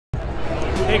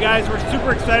Hey guys, we're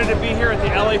super excited to be here at the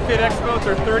LA Fit Expo. It's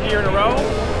our third year in a row.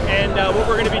 And what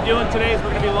we're going to be doing today is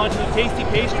we're going to be launching a tasty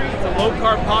pastry. It's a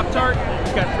low-carb Pop-Tart.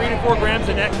 It's got 3 to 4 grams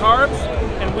of net carbs.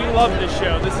 And we love this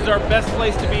show. This is our best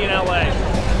place to be in LA.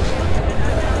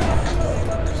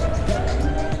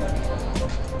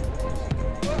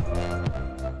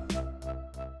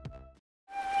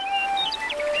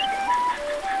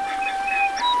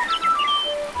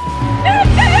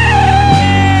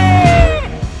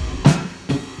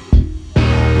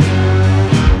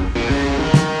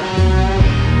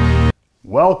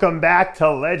 Welcome back to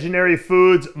Legendary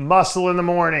Foods Muscle in the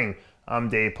Morning. I'm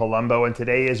Dave Palumbo, and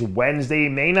today is Wednesday,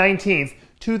 May 19th,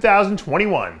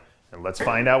 2021. And let's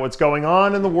find out what's going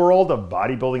on in the world of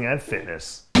bodybuilding and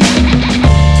fitness.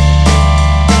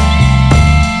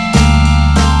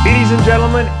 Ladies and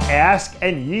gentlemen, ask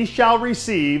and ye shall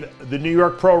receive. The New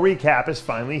York Pro Recap is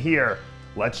finally here.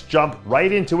 Let's jump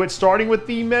right into it, starting with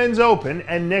the Men's Open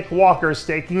and Nick Walker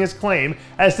staking his claim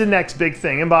as the next big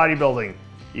thing in bodybuilding.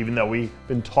 Even though we've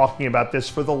been talking about this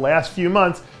for the last few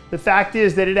months, the fact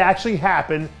is that it actually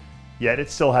happened, yet it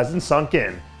still hasn't sunk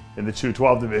in. In the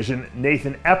 212 division,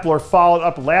 Nathan Epler followed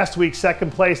up last week's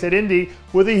second place at Indy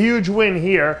with a huge win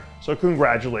here, so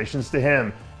congratulations to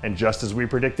him. And just as we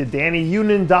predicted, Danny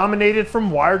Younan dominated from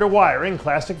wire to wire in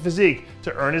Classic Physique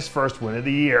to earn his first win of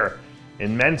the year.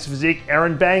 In Men's Physique,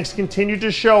 Aaron Banks continued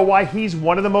to show why he's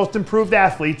one of the most improved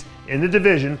athletes in the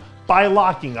division by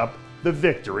locking up the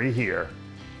victory here.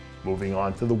 Moving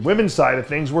on to the women's side of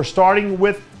things, we're starting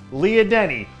with Leah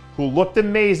Denny, who looked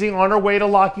amazing on her way to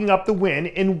locking up the win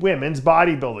in women's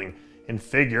bodybuilding. In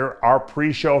figure, our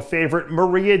pre-show favorite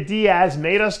Maria Diaz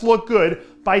made us look good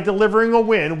by delivering a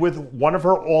win with one of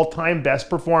her all-time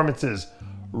best performances.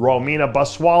 Romina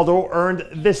Basualdo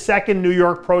earned the second New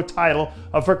York Pro title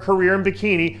of her career in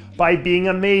bikini by being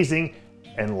amazing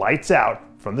and lights out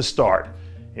from the start.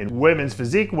 In women's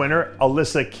physique winner,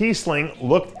 Alyssa Kiesling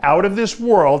looked out of this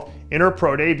world in her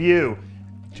pro debut.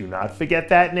 Do not forget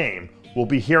that name. We'll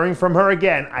be hearing from her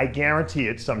again, I guarantee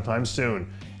it, sometime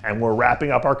soon. And we're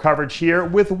wrapping up our coverage here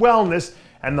with wellness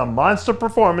and the monster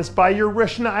performance by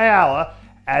Urishna Ayala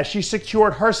as she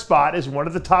secured her spot as one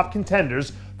of the top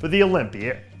contenders for the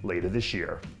Olympia later this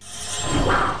year.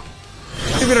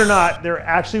 Believe it or not, there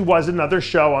actually was another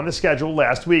show on the schedule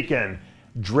last weekend.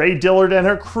 Dre Dillard and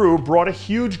her crew brought a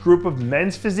huge group of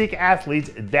men's physique athletes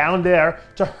down there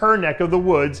to her neck of the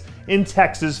woods in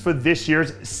Texas for this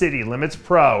year's City Limits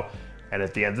Pro. And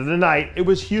at the end of the night, it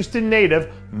was Houston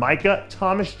native Micah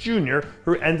Thomas Jr.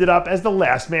 who ended up as the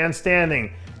last man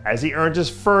standing, as he earned his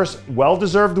first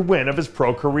well-deserved win of his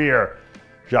pro career.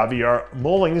 Javier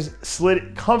Mullings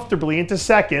slid comfortably into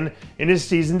second in his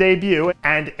season debut,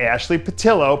 and Ashley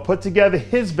Patillo put together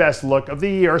his best look of the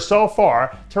year so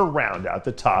far to round out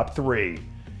the top three.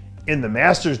 In the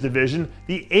Masters division,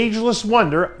 the ageless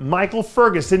wonder Michael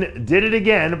Ferguson did it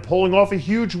again, pulling off a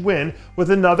huge win with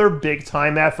another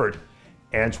big-time effort.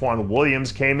 Antoine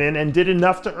Williams came in and did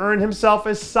enough to earn himself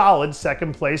a solid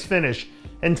second-place finish.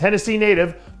 And Tennessee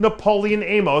native Napoleon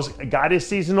Amos got his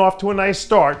season off to a nice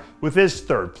start with his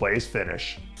third-place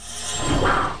finish.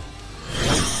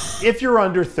 If you're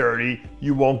under 30,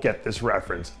 you won't get this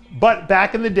reference. But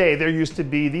back in the day, there used to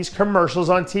be these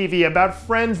commercials on TV about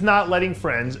friends not letting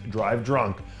friends drive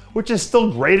drunk, which is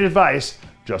still great advice,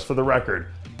 just for the record.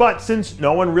 But since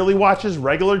no one really watches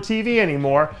regular TV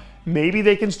anymore, maybe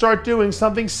they can start doing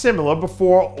something similar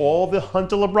before all the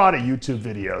Hunter Labrada YouTube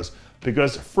videos.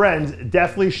 Because friends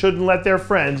definitely shouldn't let their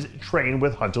friends train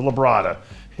with Hunter Labrada.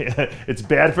 It's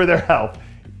bad for their health.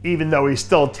 Even though he's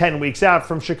still 10 weeks out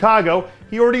from Chicago,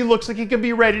 he already looks like he could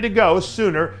be ready to go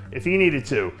sooner if he needed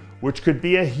to, which could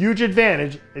be a huge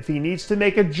advantage if he needs to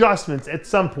make adjustments at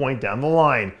some point down the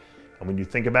line. And when you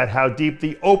think about how deep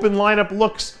the open lineup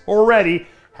looks already,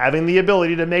 having the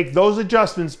ability to make those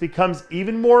adjustments becomes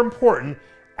even more important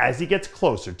as he gets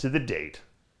closer to the date.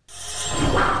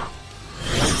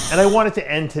 And I wanted to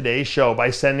end today's show by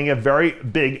sending a very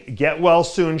big get well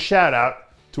soon shout out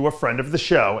to a friend of the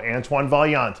show, Antoine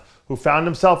Vaillant, who found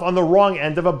himself on the wrong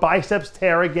end of a biceps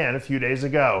tear again a few days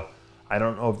ago. I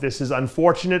don't know if this is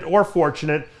unfortunate or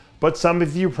fortunate, but some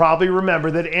of you probably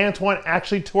remember that Antoine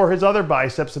actually tore his other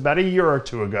biceps about a year or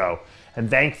two ago. And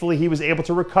thankfully he was able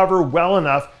to recover well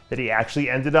enough that he actually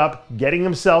ended up getting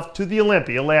himself to the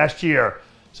Olympia last year.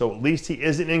 So at least he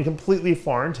isn't in completely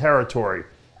foreign territory.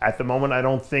 At the moment, I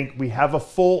don't think we have a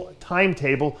full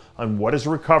timetable on what his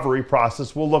recovery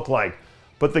process will look like.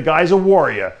 But the guy's a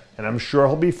warrior, and I'm sure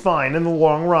he'll be fine in the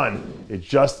long run. It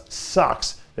just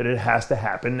sucks that it has to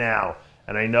happen now.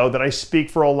 And I know that I speak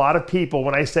for a lot of people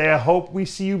when I say I hope we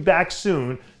see you back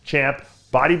soon, champ.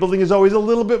 Bodybuilding is always a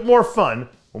little bit more fun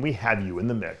when we have you in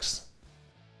the mix.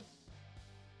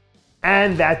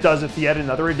 And that does it for yet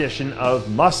another edition of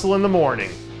Muscle in the Morning.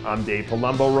 I'm Dave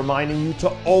Palumbo, reminding you to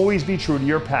always be true to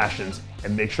your passions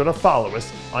and make sure to follow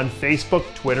us on Facebook,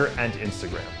 Twitter, and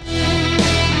Instagram.